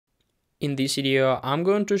In this video, I'm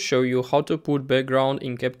going to show you how to put background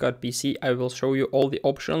in CapCut PC. I will show you all the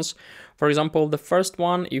options. For example, the first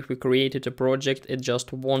one, if we created a project and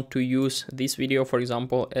just want to use this video, for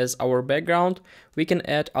example, as our background, we can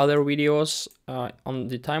add other videos on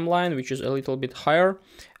the timeline, which is a little bit higher.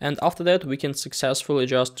 And after that, we can successfully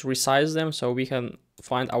just resize them. So we can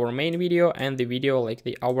find our main video and the video like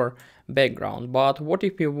our background. But what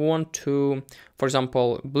if we want to, for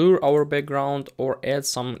example, blur our background or add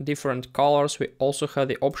some different colors? We also have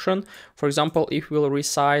the option. For example, if we'll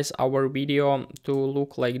resize our video to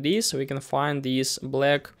look like this, we can find these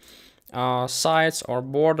black sides or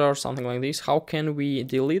borders, something like this. How can we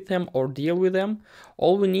delete them or deal with them?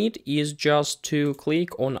 All we need is just to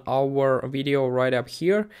click on our video right up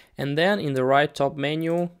here, and then in the right top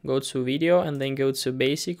menu, go to video and then go to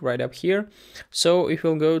basic right up here. So if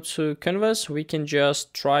we'll go to canvas, we can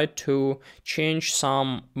just try to change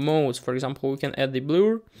some modes. For example, we can add the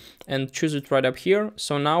blur and choose it right up here.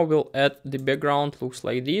 So now we'll add the background, looks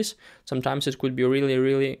like this. Sometimes it could be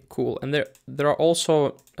really cool. And there are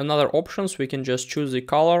also another options. We can just choose the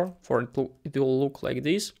color for it will look like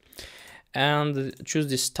this, and choose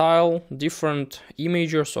the style, different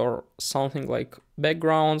images or something like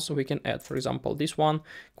backgrounds we can add. For example, this one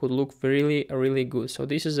could look really good. So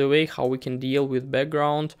this is a way how we can deal with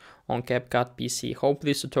background on CapCut PC. Hope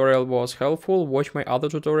this tutorial was helpful. Watch my other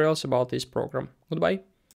tutorials about this program. Goodbye.